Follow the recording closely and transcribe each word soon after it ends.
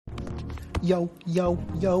Yo, yo,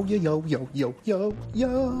 yo, yo, yo, yo, yo, yo,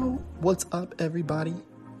 yo. What's up, everybody?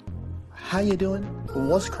 How you doing?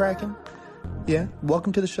 What's cracking? Yeah,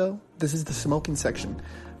 welcome to the show. This is the smoking section,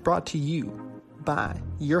 brought to you by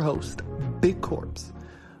your host, Big Corpse.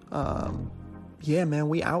 Yeah, man,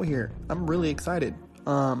 we out here. I'm really excited.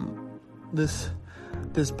 This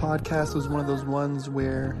podcast was one of those ones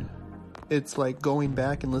where it's like going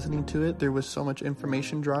back and listening to it. There was so much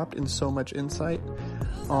information dropped and so much insight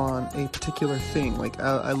on a particular thing. Like,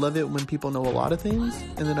 I love it when people know a lot of things,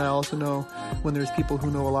 and then I also know when there's people who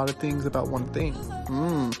know a lot of things about one thing.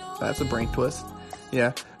 That's a brain twist.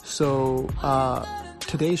 Yeah. So,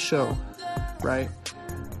 today's show, right,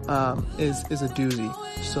 is a doozy.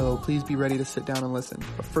 So please be ready to sit down and listen.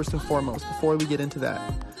 But first and foremost, before we get into that,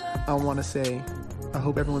 I want to say I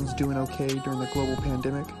hope everyone's doing okay during the global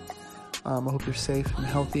pandemic. I hope you're safe and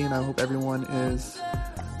healthy, and I hope everyone is,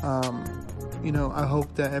 I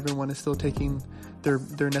hope that everyone is still taking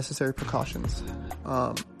their necessary precautions.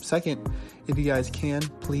 Second, if you guys can,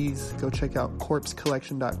 please go check out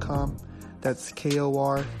corpsecollection.com. That's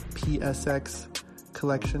KORPSX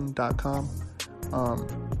collection.com.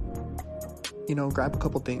 Grab a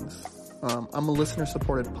couple things. I'm a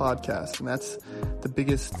listener-supported podcast, and that's the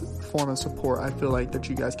biggest form of support I feel like that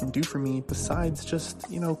you guys can do for me, besides just,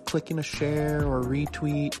 clicking a share or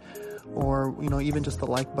retweet, or, even just the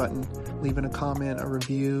like button, leaving a comment, a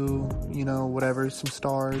review, whatever, some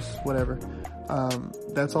stars, whatever.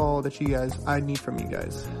 That's all that I need from you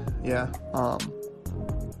guys. Yeah.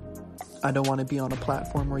 I don't want to be on a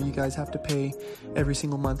platform where you guys have to pay every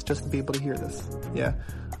single month just to be able to hear this. Yeah.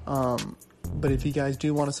 But if you guys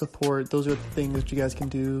do want to support, those are the things that you guys can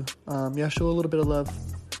do. Show a little bit of love.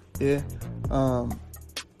 Yeah.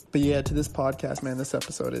 But yeah, to this podcast, man, this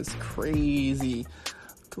episode is crazy.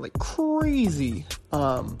 Like crazy.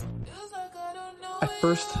 I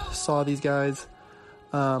first saw these guys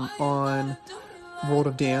on World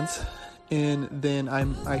of Dance, and then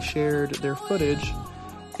I shared their footage,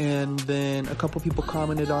 and then a couple people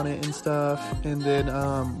commented on it and stuff, and then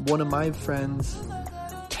one of my friends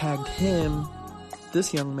tagged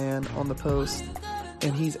this young man on the post,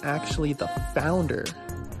 and he's actually the founder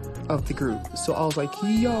of the group. So I was like,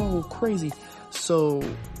 yo, crazy. So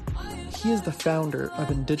he is the founder of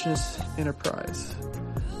Indigenous Enterprise,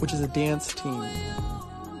 which is a dance team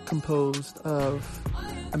composed of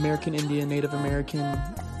American Indian, Native American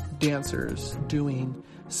dancers doing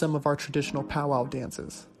some of our traditional powwow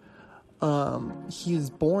dances. He is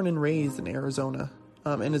born and raised in Arizona,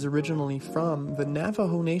 and is originally from the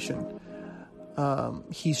Navajo Nation.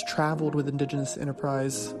 He's traveled with Indigenous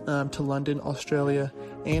Enterprise to London, Australia,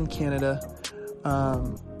 and Canada.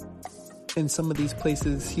 In some of these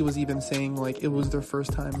places, he was even saying like it was their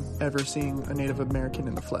first time ever seeing a Native American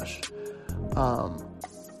in the flesh.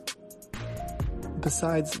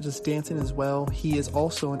 Besides just dancing as well, he is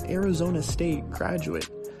also an Arizona State graduate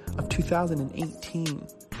of 2018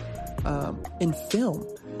 in film.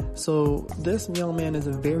 So this young man is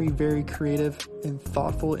a very, very creative and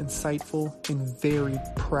thoughtful, insightful, and very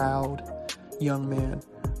proud young man.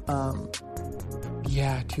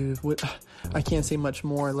 Yeah, dude, I can't say much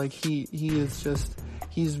more. Like he's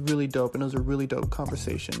really dope, and it was a really dope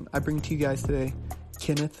conversation. I bring to you guys today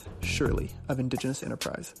Kenneth Shirley of Indigenous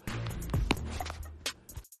Enterprise.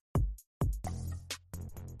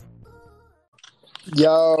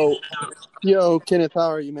 Yo, Kenneth,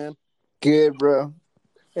 how are you, man? Good, bro.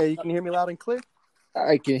 Hey, you can hear me loud and clear?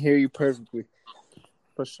 I can hear you perfectly.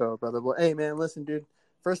 For sure, brother. Well, hey, man, listen, dude.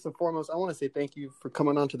 First and foremost, I want to say thank you for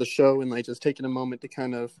coming on to the show and like just taking a moment to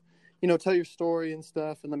kind of, tell your story and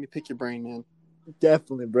stuff, and let me pick your brain, man.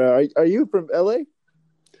 Definitely, bro. Are you from LA?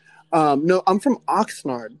 No, I'm from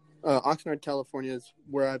Oxnard. Oxnard, California is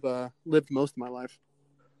where I've lived most of my life.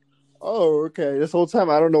 Oh, okay. This whole time,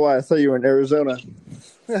 I don't know why I thought you were in Arizona.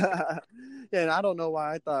 Yeah, and I don't know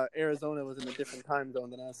why I thought Arizona was in a different time zone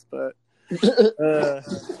than us, but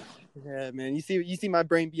yeah, man, you see my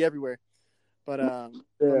brain be everywhere. But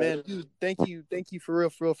but man, dude, thank you for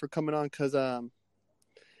real for coming on, because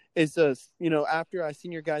it's just after I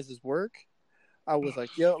seen your guys' work, I was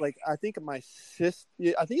like, yo, like I think it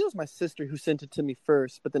was my sister who sent it to me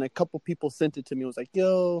first, but then a couple people sent it to me. I was like,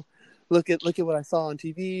 yo, look at what I saw on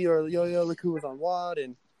TV, or yo, look who was on WOD,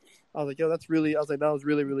 and I was like, yo, that was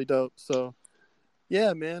really, really dope. So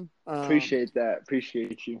yeah, man. Appreciate that.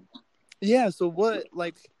 Appreciate you. Yeah. So what,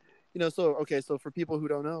 like, so for people who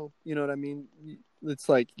don't know, you know what I mean? It's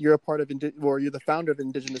like you're a part of, you're the founder of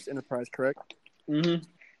Indigenous Enterprise, correct? Mm-hmm.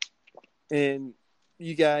 And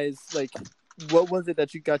you guys, like, what was it that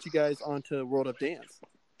got you guys onto World of Dance?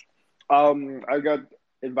 I got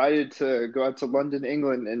invited to go out to London,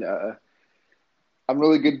 England, and I'm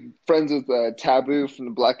really good friends with Taboo from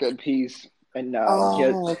the Black Eyed Peas, and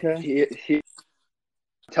Oh, okay. he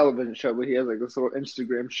television show, but he has like this little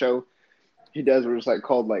Instagram show he does where it's like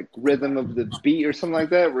called like Rhythm of the Beat or something like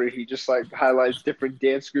that, where he just like highlights different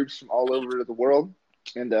dance groups from all over the world.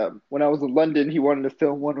 And when I was in London, he wanted to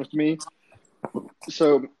film one with me,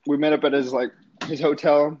 so we met up at his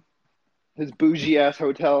hotel, his bougie ass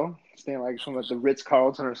hotel, staying like some at the Ritz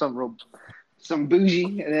Carlton or some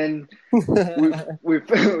bougie, and then we we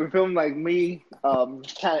filmed like me kind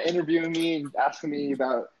of interviewing me and asking me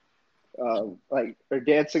about like or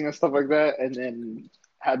dancing and stuff like that, and then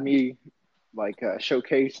had me like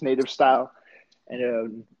showcase native style,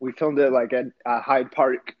 and we filmed it like at Hyde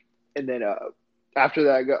Park, and then after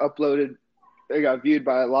that, it got uploaded. It got viewed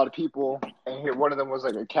by a lot of people, and one of them was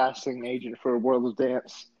like a casting agent for World of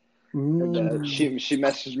Dance. And Mm. she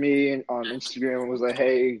messaged me on Instagram and was like,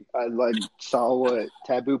 "Hey, I like saw what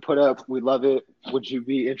Taboo put up. We love it. Would you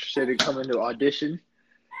be interested in coming to audition?"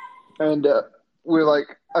 And we're like,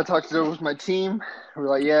 I talked it over with my team. We're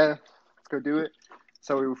like, "Yeah, let's go do it."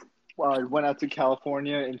 So we went out to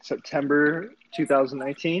California in September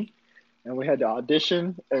 2019, and we had to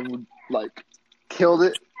audition, and we like killed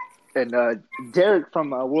it. And Derek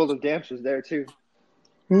from World of Dance was there too.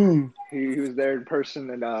 Mm. He was there in person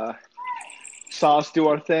and saw us do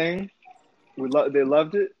our thing. They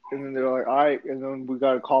loved it, and then they're like, "All right." And then we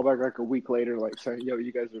got a call back like a week later, like saying, "Yo,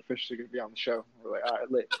 you guys are officially gonna be on the show." We're like, "All right,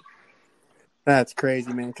 lit." That's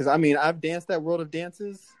crazy, man. Because I mean, I've danced at World of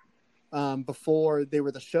Dances before they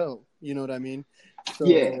were the show. You know what I mean?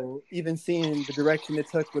 Yeah, So even seeing the direction it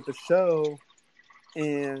took with the show,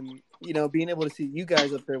 and being able to see you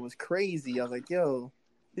guys up there was crazy. I was like, "Yo,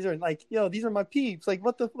 these are my peeps.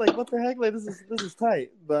 What the heck? Like, this is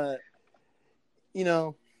tight." But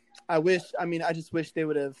I just wish they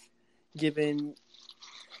would have given.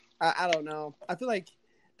 I don't know. I feel like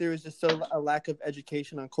there is just a lack of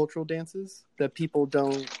education on cultural dances that people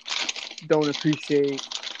don't appreciate.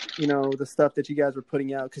 The stuff that you guys were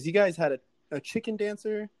putting out, because you guys had a chicken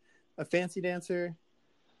dancer, a fancy dancer,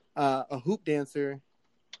 a hoop dancer,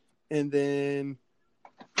 and then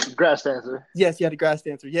grass dancer. yes, you had a grass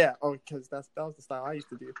dancer. Yeah, oh, because that was the style I used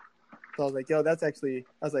to do. So I was like, yo, that's like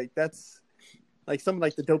some of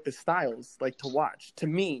like the dopest styles like to watch to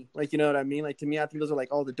me. Like, you know what I mean? Like to me, I think those are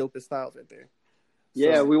like all the dopest styles right there.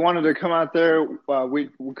 Yeah, So we wanted to come out there.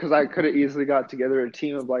 Because I could have easily got together a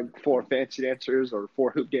team of like 4 fancy dancers or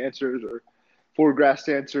 4 hoop dancers or 4 grass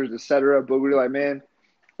dancers, etc. But we were like, man,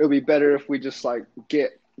 it would be better if we just like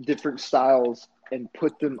get different styles and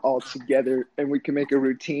put them all together, and we can make a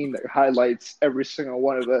routine that highlights every single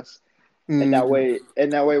one of us. And that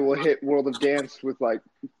mm, way we'll hit World of Dance with like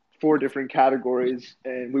 4 different categories,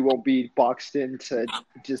 and we won't be boxed into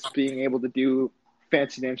just being able to do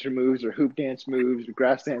fancy dancer moves or hoop dance moves or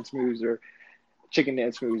grass dance moves or chicken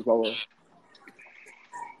dance moves, blah blah.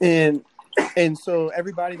 and so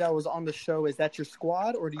everybody that was on the show, is that your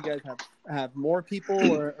squad, or do you guys have more people,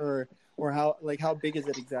 or how big is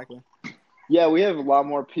it exactly? Yeah, we have a lot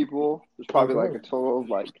more people. There's Oh, probably like a dope. total of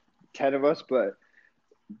like 10 of us, but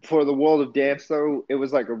for the World of Dance though, it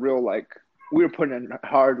was like a real like we were putting in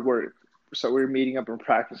hard work. So we were meeting up and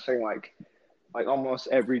practicing like almost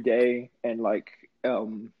every day, and like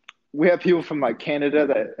we have people from like Canada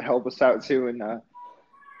that help us out too in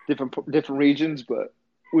different regions, but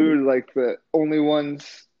we were like the only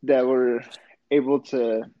ones that were able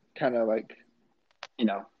to kind of like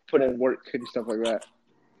put in work and stuff like that.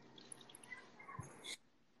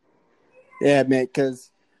 Yeah, man.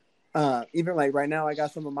 Because even like right now, I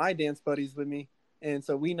got some of my dance buddies with me, and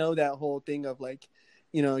so we know that whole thing of like,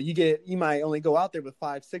 you might only go out there with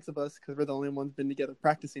 5, 6 of us because we're the only ones been together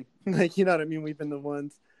practicing. Like, you know what I mean? We've been the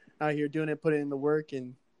ones out here doing it, putting in the work,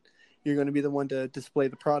 and you're going to be the one to display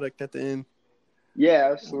the product at the end. Yeah,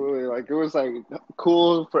 absolutely. Like it was like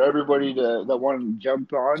cool for everybody that wanted to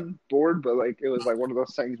jump on board, but like it was like one of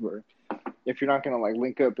those things where if you're not gonna like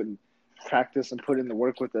link up and practice and put in the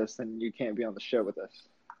work with us, then you can't be on the show with us.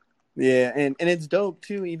 Yeah, and it's dope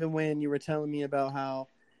too. Even when you were telling me about how,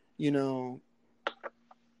 you know,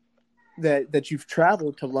 that you've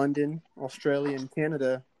traveled to London, Australia, and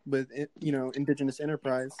Canada with Indigenous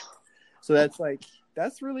Enterprise. So that's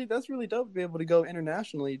really dope to be able to go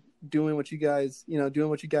internationally doing what you guys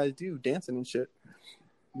do, dancing and shit.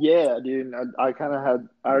 Yeah, dude. I kind of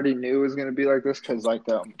I already knew it was gonna be like this because like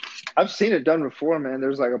I've seen it done before, man.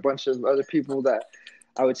 There's like a bunch of other people that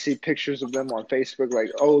I would see pictures of them on Facebook,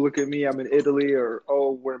 like, oh, look at me, I'm in Italy, or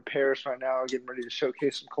oh, we're in Paris right now, getting ready to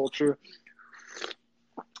showcase some culture.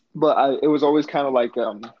 But it was always kind of like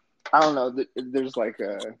I don't know. There's like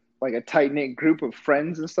a tight knit group of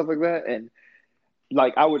friends and stuff like that, and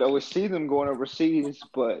like I would always see them going overseas,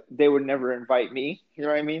 but they would never invite me. You know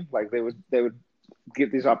what I mean? Like they would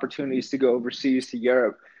get these opportunities to go overseas to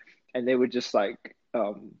Europe, and they would just like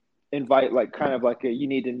invite like kind of like a you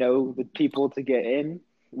need to know the people to get in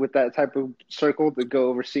with that type of circle to go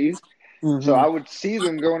overseas. So Mm-hmm. I would see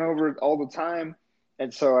them going over all the time,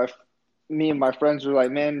 and so me and my friends were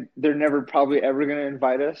like, man, they're never probably ever going to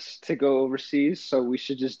invite us to go overseas, so we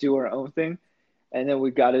should just do our own thing. And then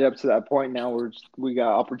we got it up to that point now where we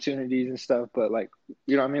got opportunities and stuff, but like,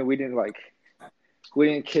 you know what I mean? We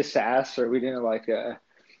didn't kiss ass or we didn't like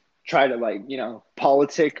try to like,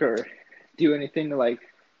 politic or do anything to like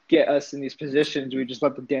get us in these positions. We just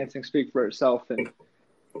let the dancing speak for itself. And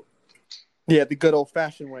Yeah, the good old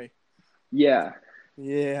fashioned way. yeah,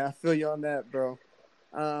 Yeah, I feel you on that, bro.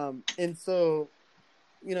 And so,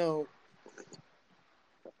 you know,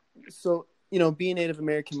 being Native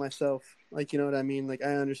American myself, like, you know what I mean? Like,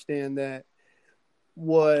 I understand that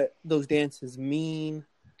what those dances mean.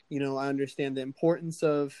 I understand the importance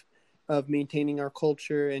of maintaining our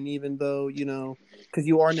culture. And even though, because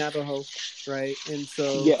you are Navajo, right? And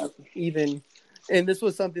so yeah, and this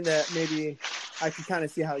was something that maybe I could kind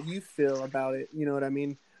of see how you feel about it. You know what I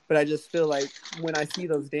mean? But I just feel like when I see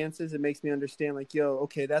those dances, it makes me understand like, yo,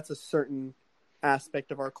 okay, that's a certain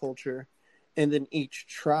aspect of our culture. And then each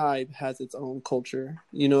tribe has its own culture.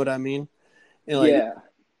 You know what I mean? And like yeah,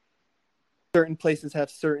 certain places have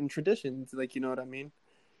certain traditions. Like, you know what I mean?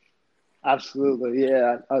 absolutely.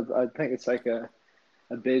 Yeah. I think it's like a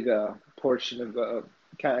big portion of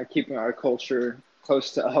kind of keeping our culture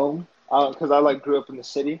close to home. Because I like grew up in the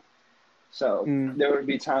city. So Mm. there would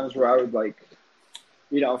be times where I would like,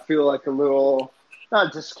 feel like a little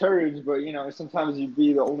not discouraged, but sometimes you'd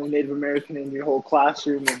be the only Native American in your whole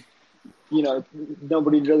classroom, and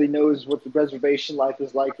nobody really knows what the reservation life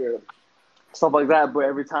is like or stuff like that. But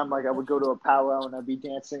every time like I would go to a powwow and I'd be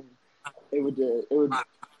dancing, it would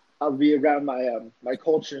I'd be around my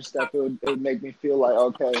culture and stuff. It would make me feel like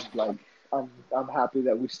okay, like I'm happy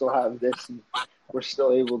that we still have this and we're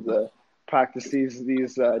still able to practice these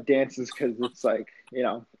dances because it's like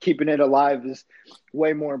keeping it alive is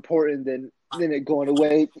way more important than it going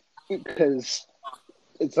away because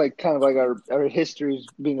it's like kind of like our history is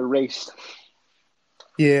being erased.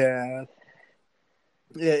 Yeah.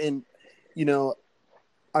 Yeah. And, you know,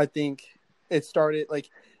 I think it started like,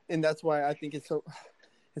 and that's why I think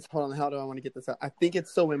hold on, how do I want to get this out? I think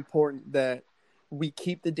it's so important that we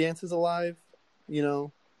keep the dances alive,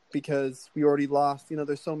 because we already lost,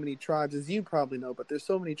 there's so many tribes, as you probably know, but there's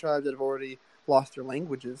so many tribes that have already lost their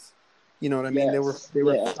languages. You know what I mean? Yes, They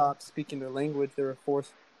were yeah, stopped speaking their language. They were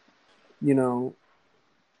forced, you know,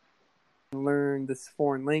 to learn this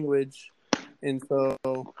foreign language. And so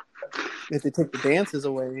if they take the dances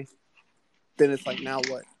away, then it's like, now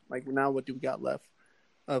what? Like, now what do we got left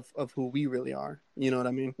of who we really are? You know what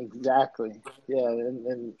I mean? exactly. Yeah,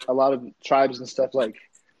 and a lot of tribes and stuff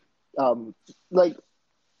um, like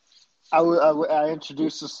I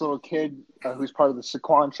introduced this little kid who's part of the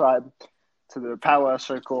Sequan tribe to the powwow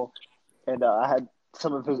circle, and I had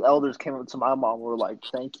some of his elders came up to my mom and were like,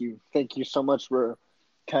 thank you so much for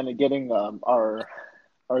kind of getting our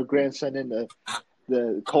grandson into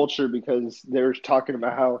the culture because they were talking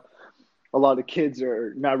about how a lot of kids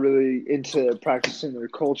are not really into practicing their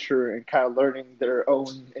culture and kind of learning their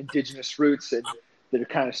own indigenous roots, and they're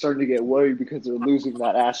kind of starting to get worried because they're losing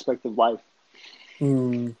that aspect of life.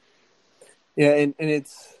 Mm. Yeah, and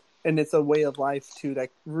it's a way of life too that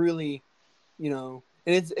really, and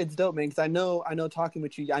it's dope, man. Because I know talking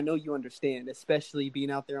with you, I know you understand, especially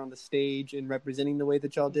being out there on the stage and representing the way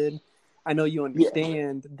that y'all did. I know you Yeah,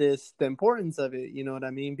 understand the importance of it. You know what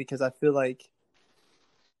I mean? Because I feel like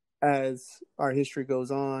as our history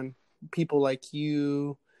goes on, people like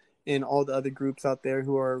you and all the other groups out there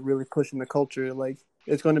who are really pushing the culture, like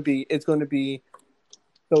it's going to be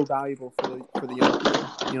so valuable for the young people.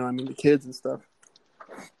 You know what I mean? The kids and stuff.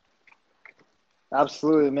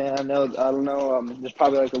 absolutely, man. I don't know. There's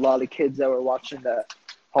probably like a lot of kids that were watching that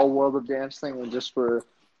whole World of Dance thing, and just for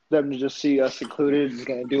them to just see us included is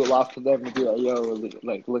gonna do a lot for them to be like, yo,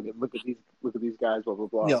 like look at these guys, blah blah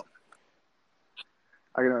blah. Yo,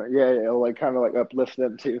 Yeah, it'll like kind of like uplift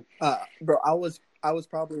them too. bro, I was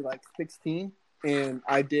probably like 16, and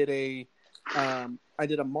I did a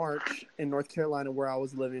march in North Carolina where I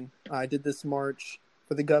was living. I did this march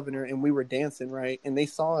for the governor, and we were dancing, right? And they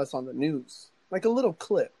saw us on the news, like a little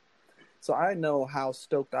clip. So I know how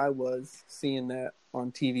stoked I was seeing that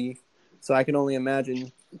on TV. So I can only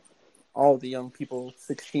imagine all the young people,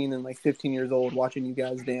 16 and like 15 years old, watching you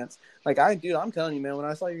guys dance. Like I'm telling you, man, when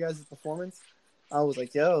I saw you guys' performance, I was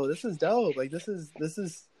like, yo, this is dope. Like this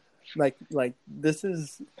is Like this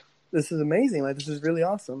is amazing. Like this is really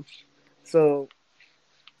awesome. So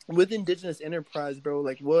with Indigenous Enterprise, bro,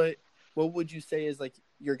 like what would you say is like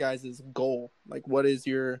your guys' goal? Like what is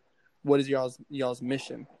y'all's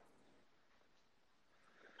mission?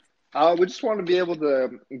 We just want to be able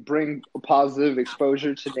to bring a positive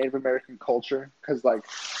exposure to Native American culture because, like,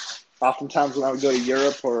 oftentimes when I would go to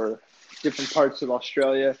Europe or different parts of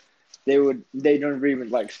Australia, they never even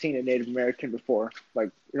like seen a Native American before.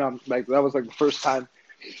 Like, like that was like the first time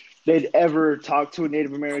they'd ever talked to a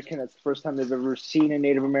Native American. That's the first time they've ever seen a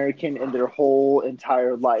Native American in their whole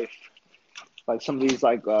entire life. Like some of these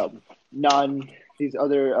like these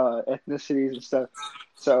other ethnicities and stuff.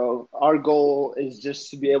 So our goal is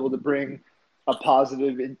just to be able to bring a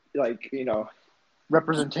positive, like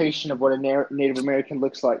representation of what a Native American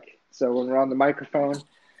looks like. So when we're on the microphone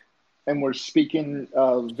and we're speaking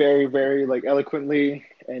very, very like eloquently,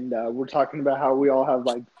 and we're talking about how we all have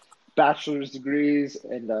like bachelor's degrees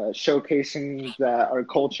and showcasing that our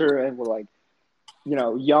culture, and we're like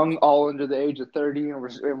young, all under the age of 30, and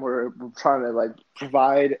we're trying to like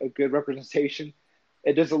provide a good representation.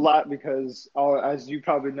 It does a lot because, as you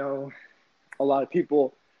probably know, a lot of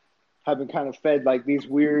people have been kind of fed like these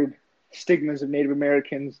weird stigmas of Native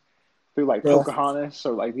Americans through like Yeah. Pocahontas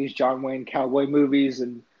or like these John Wayne cowboy movies,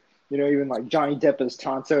 and even like Johnny Depp as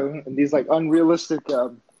Tonto, and these like unrealistic,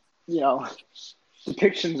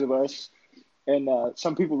 depictions of us. And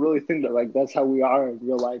some people really think that like that's how we are in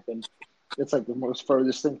real life, and it's like the most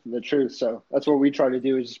furthest thing from the truth. So that's what we try to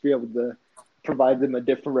do, is just be able to provide them a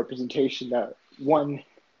different representation, that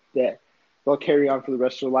they'll carry on for the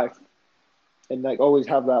rest of their life, and like always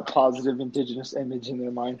have that positive Indigenous image in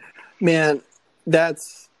their mind. Man,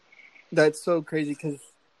 that's so crazy because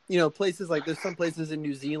places like there's some places in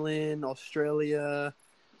New Zealand, Australia,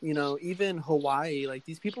 even Hawaii. Like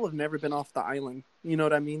these people have never been off the island. You know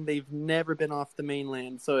what I mean? They've never been off the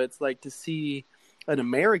mainland. So it's like to see an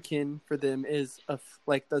American for them is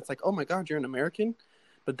like that's like, oh my God, you're an American.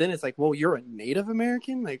 But then it's like, whoa, you're a Native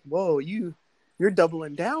American. Like, whoa, you're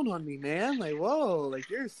doubling down on me, man. Like, whoa, like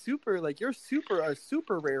you're a super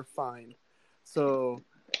rare find. So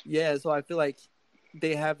yeah, so I feel like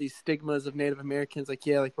they have these stigmas of Native Americans, like,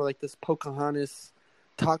 yeah, like we're like this Pocahontas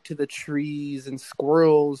talk to the trees and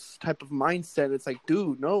squirrels type of mindset. It's like,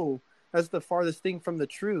 dude, no, that's the farthest thing from the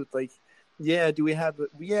truth. Like, yeah, we have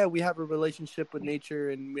a relationship with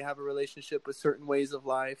nature and we have a relationship with certain ways of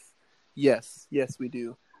life. Yes, we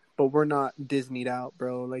do. But we're not Disneyed out,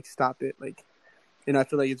 bro. Like, stop it. Like, and I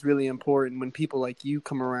feel like it's really important when people like you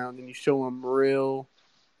come around and you show them real,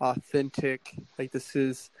 authentic, like this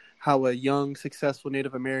is how a young, successful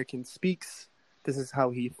Native American speaks. This is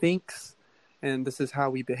how he thinks, and this is how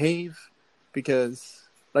we behave. Because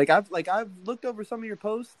I've looked over some of your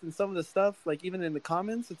posts and some of the stuff, like even in the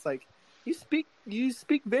comments, it's like you speak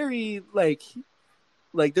very like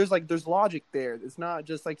there's logic there. It's not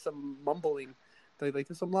just like some mumbling. Like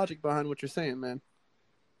there's some logic behind what you're saying, man.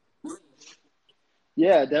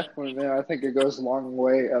 Yeah, definitely, man. I think it goes a long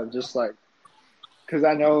way of just like, because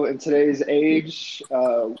I know in today's age,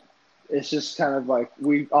 it's just kind of like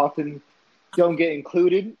we often don't get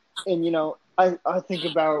included. And, I think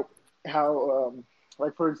about how,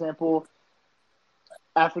 like, for example,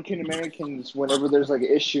 African Americans, whenever there's like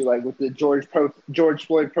an issue, like with the George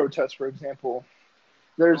Floyd protests, for example,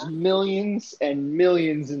 there's millions and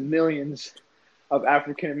millions and millions of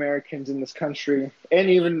African Americans in this country, and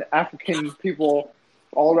even African people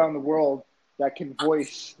all around the world, that can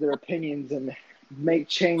voice their opinions and make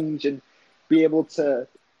change and be able to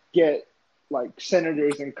get like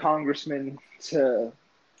senators and congressmen to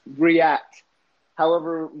react.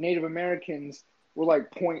 However, Native Americans, were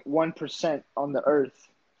like 0.1% on the earth.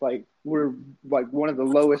 Like we're like one of the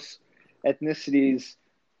lowest ethnicities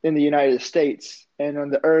in the United States, and on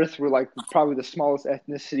the earth we're like probably the smallest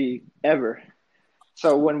ethnicity ever.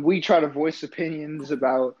 So when we try to voice opinions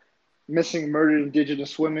about missing murdered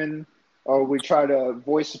Indigenous women, or we try to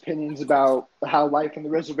voice opinions about how life in the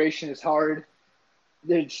reservation is hard,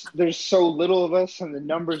 there's so little of us, and the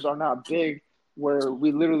numbers are not big, where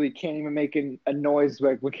we literally can't even make a noise.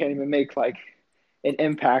 Like we can't even make like an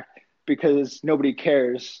impact because nobody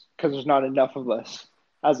cares because there's not enough of us.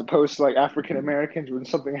 As opposed to like African Americans, when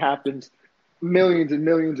something happens, millions and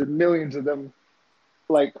millions and millions of them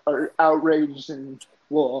like are outraged and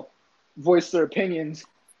will voice their opinions,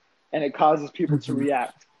 and it causes people to Mm-hmm.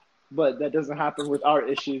 react. But that doesn't happen with our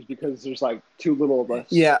issues because there's like too little of us.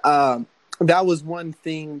 Yeah, that was one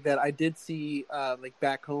thing that I did see, like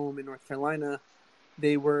back home in North Carolina.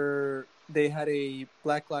 They had a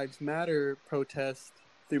Black Lives Matter protest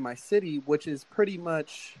through my city, which is pretty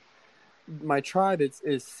much my tribe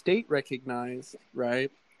is state recognized, right?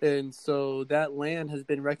 And so that land has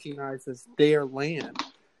been recognized as their land,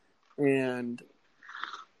 and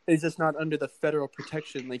it's just not under the federal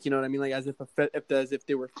protection, like, you know what I mean, like as if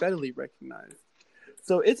they were federally recognized.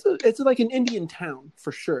 So it's like an Indian town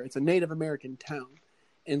for sure. It's a Native American town,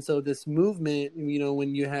 and so this movement, you know,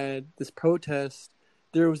 when you had this protest,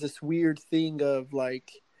 there was this weird thing of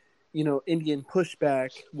like, you know, Indian pushback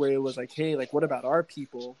where it was like, hey, like what about our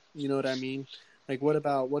people? You know what I mean? Like what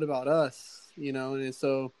about us? You know, and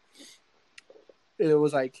so it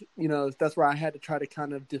was like, you know, that's where I had to try to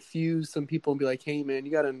kind of diffuse some people and be like, hey man,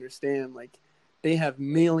 you got to understand, like they have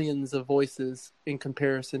millions of voices in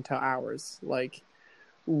comparison to ours. Like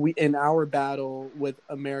we, in our battle with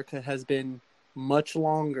America has been much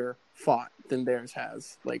longer fought than theirs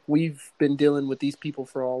has. Like we've been dealing with these people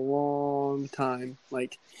for a long time.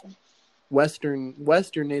 Like Western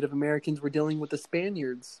Native Americans were dealing with the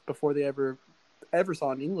Spaniards before they ever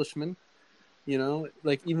saw an Englishman. You know,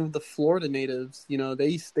 like even the Florida natives, you know,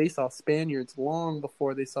 they saw Spaniards long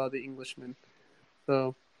before they saw the Englishmen.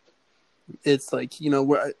 So it's like, you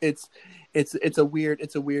know, it's a weird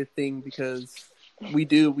thing because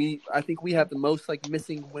I think we have the most like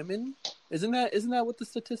missing women. Isn't that what the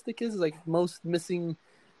statistic is? Like most missing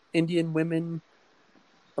Indian women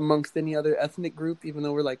amongst any other ethnic group, even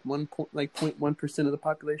though we're like 0.1% of the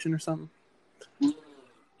population or something.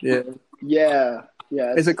 Yeah. Yeah.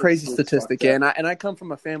 It's a crazy it's statistic, yeah. And I come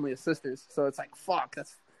from a family of sisters, so it's like fuck.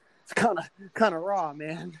 It's kind of raw,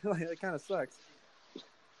 man. Like, it kind of sucks.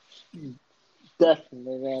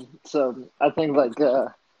 Definitely, man. So I think like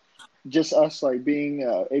just us like being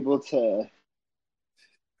able to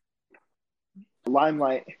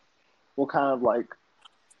limelight will kind of like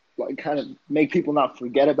kind of make people not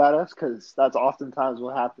forget about us, because that's oftentimes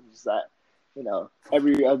what happens, is that, you know,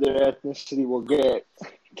 every other ethnicity will get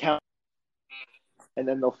count, and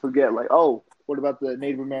then they'll forget like, oh, what about the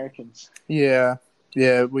Native Americans? Yeah,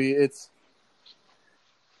 I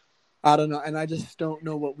don't know, and I just don't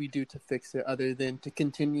know what we do to fix it other than to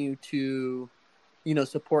continue to, you know,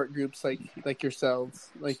 support groups like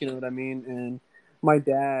yourselves, like, you know what I mean. And my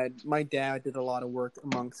dad did a lot of work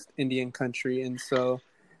amongst Indian country, and so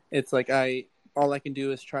it's like all I can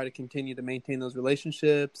do is try to continue to maintain those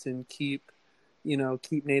relationships and keep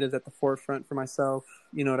natives at the forefront for myself.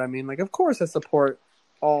 You know what I mean? Like, of course I support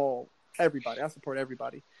everybody. I support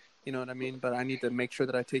everybody. You know what I mean? But I need to make sure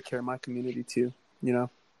that I take care of my community too, you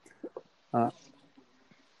know?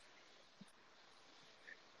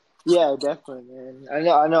 Yeah, definitely, man.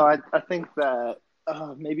 I know. I think that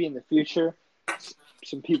maybe in the future,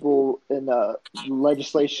 some people in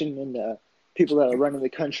legislation and people that are running the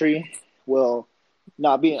country will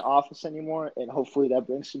not be in office anymore, and hopefully that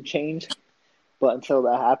brings some change. But until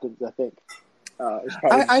that happens, I think it's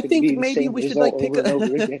probably I just going to think be the maybe same we should result like take over and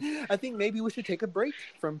over again. I think maybe we should take a break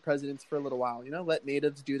from presidents for a little while, you know, let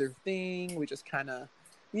natives do their thing. We just kind of,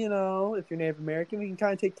 you know, if you're Native American, we can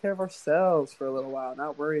kind of take care of ourselves for a little while,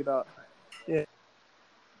 not worry about, yeah.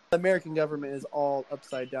 The American government is all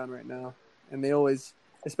upside down right now. And they always,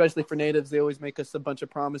 especially for natives, they always make us a bunch of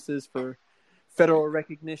promises for federal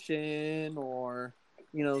recognition or,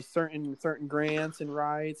 you know, certain grants and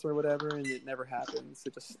rights or whatever, and it never happens.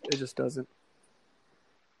 It just doesn't.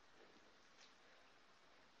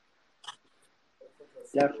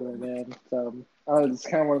 Definitely, man. So it's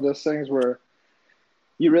kind of one of those things where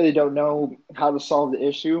you really don't know how to solve the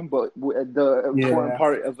issue, but the important Yeah.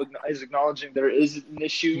 part is acknowledging there is an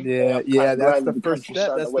issue. And I'm kind Yeah. of That's glad the that the first country's step.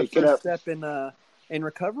 starting That's to the wake it first up. step in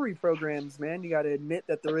recovery programs, man. You got to admit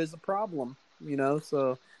that there is a problem, you know.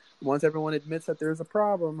 So once everyone admits that there's a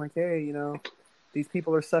problem, like, hey, you know, these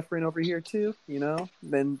people are suffering over here too, you know,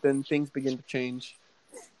 then things begin to change.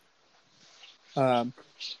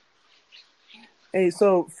 Hey,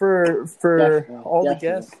 so for all the Definitely.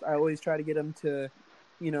 guests, I always try to get them to,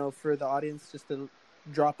 you know, for the audience, just to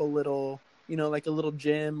drop a little, you know, like a little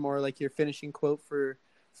gem or like your finishing quote for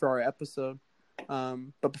our episode.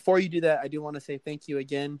 But before you do that, I do want to say thank you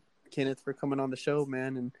again, Kenneth, for coming on the show,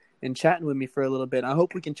 man, and chatting with me for a little bit. I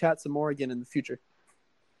hope we can chat some more again in the future.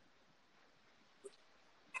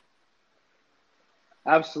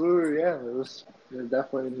 Absolutely, yeah. It was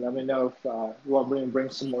definitely. Let me know if you want me to bring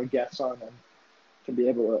some more guests on and can be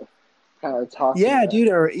able to kind of talk and Yeah, dude,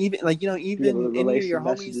 or even like, you know, be able to even any relay of your some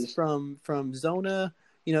homies messages. from Zona,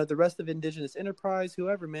 you know, the rest of Indigenous Enterprise,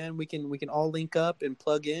 whoever, man, we can all link up and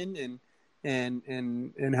plug in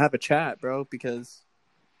and have a chat, bro. Because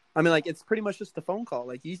I mean, like, it's pretty much just a phone call.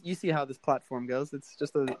 Like you see how this platform goes. It's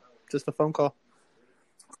just a phone call.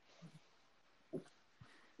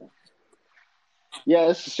 Yeah,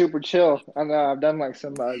 it's super chill. I know I've done like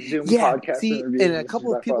some Zoom Yeah, podcast see, interviews, and and a this is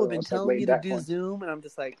couple by of people far have the been most like telling me laid to back do one. Zoom, and I'm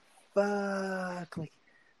just like, fuck, like,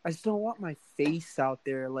 I just don't want my face out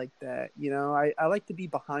there like that. You know, I like to be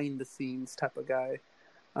behind the scenes type of guy.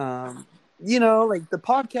 You know, like the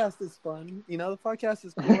podcast is fun. You know, the podcast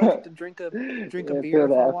is cool. I get to drink a Yeah, I beer feel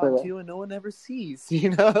if I that. I feel want that. to, and no one ever sees. You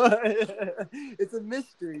know, it's a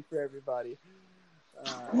mystery for everybody.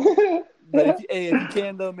 But if you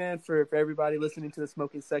can though, man, for everybody listening to the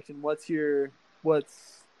smoking section, what's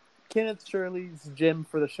Kenneth Shirley's gym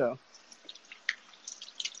for the show?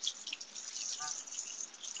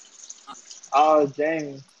 Oh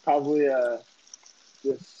dang! Probably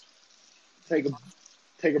just take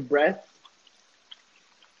a breath.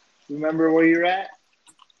 Remember where you're at.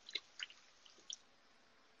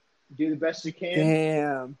 Do the best you can.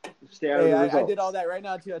 Damn. Stay out of Hey, the I did results. all that right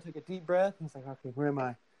now too. I took a deep breath. I was like, okay, where am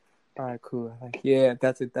I? All right, cool. Like, yeah,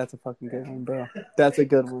 that's a fucking good one, bro. That's a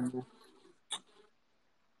good one, man.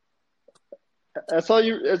 That's all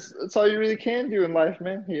you. That's all you really can do in life,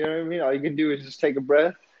 man. You know what I mean? All you can do is just take a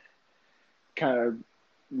breath, kind of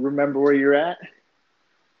remember where you're at,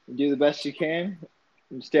 and do the best you can,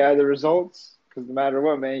 and stay out of the results. Because no matter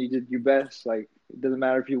what, man, you did your best. Like it doesn't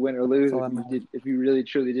matter if you win or lose. That's all that matters. If you really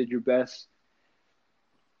truly did your best,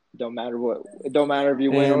 don't matter what. It don't matter if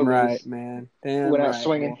you win or Damn right, lose. man. Damn Went out right.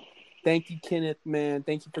 swinging. Well, thank you, Kenneth, man.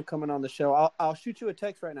 Thank you for coming on the show. I'll shoot you a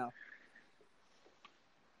text right now.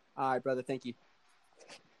 All right, brother. Thank you.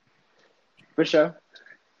 For sure.